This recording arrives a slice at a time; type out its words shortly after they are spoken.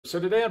So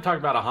today I'm talking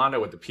about a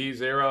Honda with the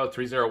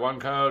P0301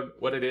 code,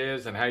 what it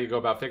is and how you go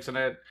about fixing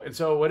it. And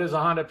so what is a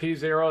Honda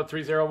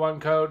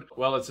P0301 code?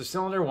 Well, it's a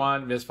cylinder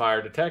 1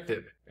 misfire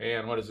detected.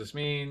 And what does this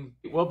mean?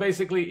 Well,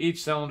 basically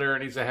each cylinder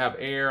needs to have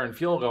air and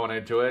fuel going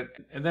into it.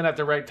 And then at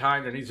the right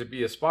time, there needs to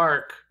be a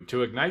spark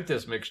to ignite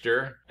this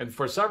mixture. And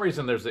for some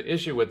reason, there's an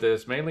issue with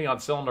this, mainly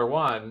on cylinder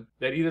 1,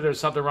 that either there's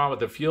something wrong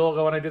with the fuel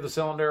going into the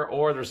cylinder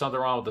or there's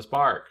something wrong with the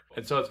spark.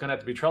 And so it's going to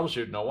have to be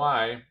troubleshooted, know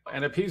why.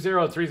 And the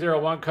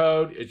P0301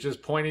 code is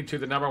just pointing to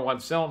the number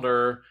 1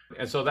 cylinder.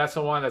 And so that's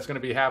the one that's going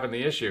to be having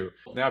the issue.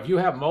 Now, if you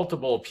have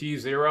multiple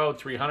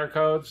P0300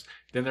 codes,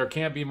 then there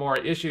can be more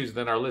issues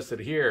than are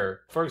listed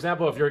here. For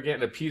example, if you're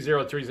getting a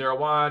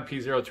P0301,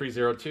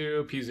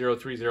 P0302,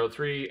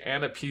 P0303,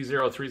 and a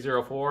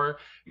P0304,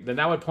 then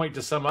that would point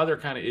to some other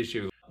kind of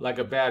issue, like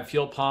a bad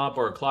fuel pump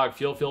or a clogged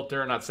fuel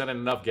filter not sending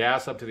enough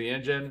gas up to the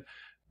engine.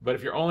 But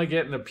if you're only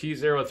getting a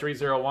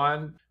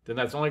P0301, then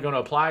that's only going to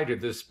apply to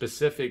this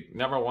specific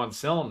number 1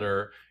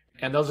 cylinder.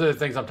 And those are the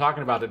things I'm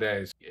talking about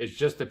today. It's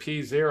just the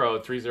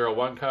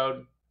P0301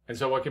 code. And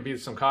so what could be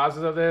some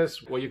causes of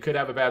this? Well, you could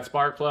have a bad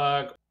spark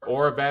plug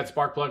or a bad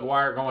spark plug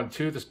wire going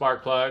to the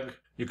spark plug.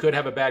 You could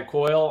have a bad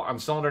coil on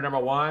cylinder number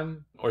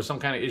 1 or some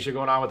kind of issue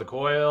going on with the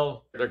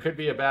coil. There could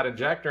be a bad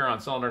injector on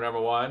cylinder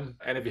number 1.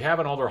 And if you have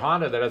an older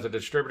Honda that has a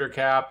distributor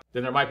cap,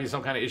 then there might be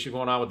some kind of issue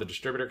going on with the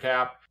distributor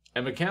cap.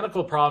 And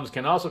mechanical problems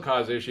can also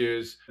cause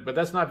issues, but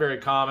that's not very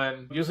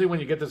common. Usually when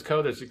you get this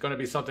code, there's going to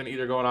be something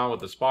either going on with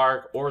the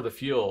spark or the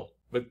fuel.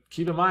 But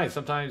keep in mind,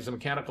 sometimes the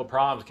mechanical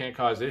problems can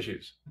cause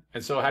issues.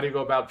 And so how do you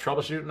go about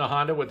troubleshooting a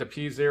Honda with the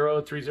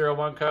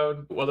P0301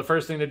 code? Well, the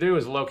first thing to do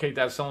is locate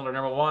that cylinder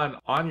number 1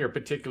 on your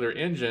particular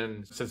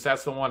engine, since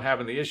that's the one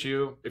having the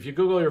issue. If you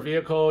Google your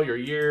vehicle, your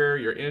year,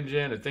 your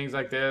engine, and things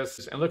like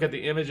this, and look at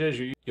the images,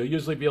 you'll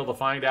usually be able to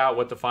find out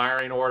what the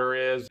firing order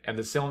is and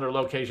the cylinder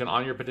location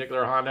on your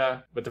particular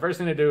Honda. But the first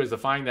thing to do is to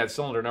find that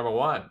cylinder number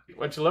 1.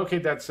 Once you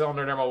locate that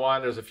cylinder number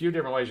 1, there's a few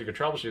different ways you can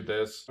troubleshoot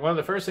this. One of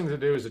the first things to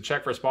do is to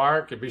check for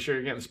spark and be sure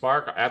you're getting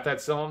spark at that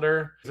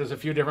cylinder. There's a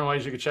few different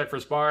ways you can check for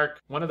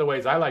spark. One of the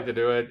ways I like to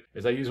do it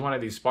is I use one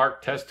of these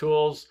spark test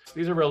tools.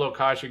 These are real low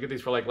cost. You get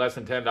these for like less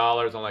than $10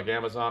 on like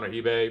Amazon or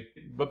eBay.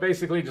 But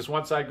basically just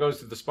one side goes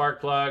to the spark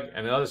plug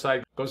and the other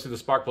side goes to the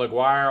spark plug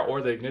wire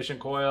or the ignition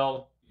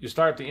coil. You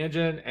start up the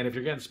engine, and if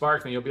you're getting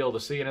spark, then you'll be able to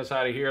see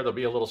inside of here. There'll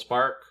be a little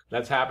spark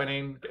that's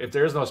happening. If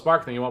there is no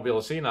spark, then you won't be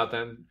able to see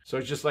nothing. So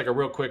it's just like a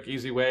real quick,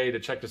 easy way to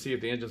check to see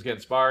if the engine's getting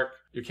spark.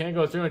 You can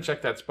go through and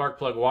check that spark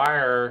plug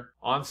wire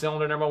on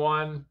cylinder number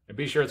 1 and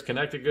be sure it's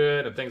connected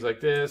good and things like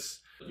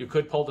this. You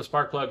could pull the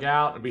spark plug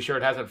out and be sure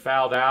it hasn't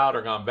fouled out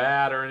or gone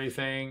bad or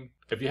anything.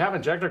 If you have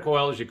injector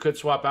coils, you could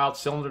swap out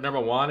cylinder number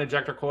 1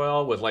 injector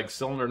coil with like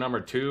cylinder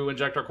number 2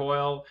 injector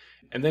coil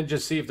and then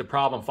just see if the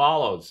problem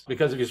follows.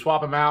 Because if you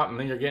swap them out and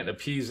then you're getting a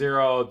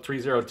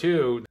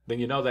P0302, then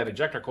you know that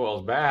injector coil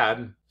is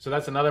bad. So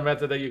that's another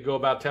method that you go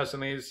about testing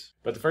these.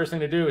 But the first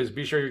thing to do is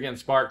be sure you're getting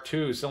spark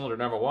to cylinder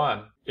number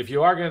 1. If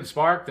you are getting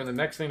spark, then the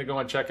next thing to go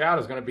and check out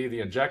is going to be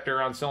the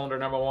injector on cylinder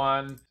number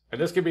 1. And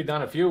this can be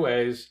done a few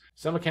ways.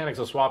 Some mechanics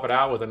will swap it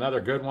out with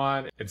another good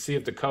one and see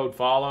if the code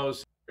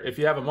follows. If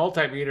you have a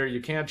multimeter,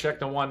 you can check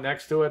the one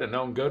next to it, a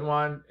known good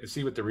one, and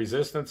see what the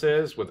resistance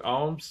is with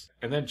ohms.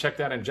 And then check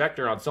that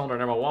injector on cylinder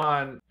number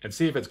 1 and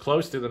see if it's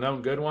close to the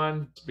known good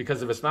one.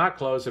 Because if it's not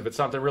close, if it's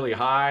something really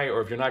high,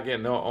 or if you're not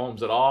getting no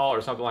ohms at all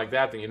or something like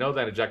that, then you know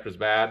that injector's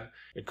bad.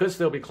 It could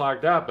still be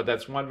clogged up, but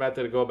that's one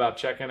method to go about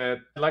checking it.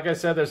 Like I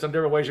said, there's some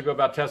different ways you go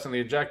about testing the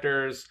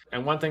injectors.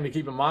 And one thing to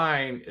keep in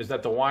mind is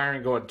that the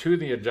wiring going to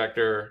the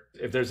injector,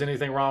 if there's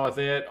anything wrong with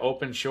it,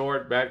 open,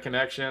 short, bad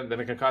connection, then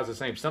it can cause the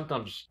same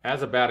symptoms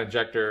as a bad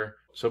injector.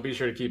 So be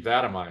sure to keep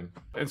that in mind.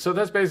 And so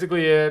that's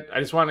basically it. I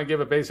just wanted to give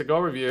a basic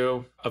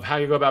overview of how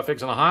you go about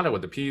fixing a Honda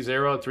with the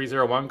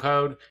P0301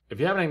 code. If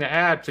you have anything to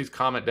add, please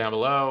comment down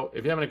below.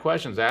 If you have any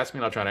questions, ask me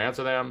and I'll try to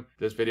answer them. If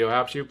this video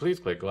helps you, please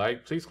click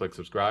like, please click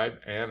subscribe,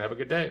 and have a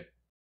good day.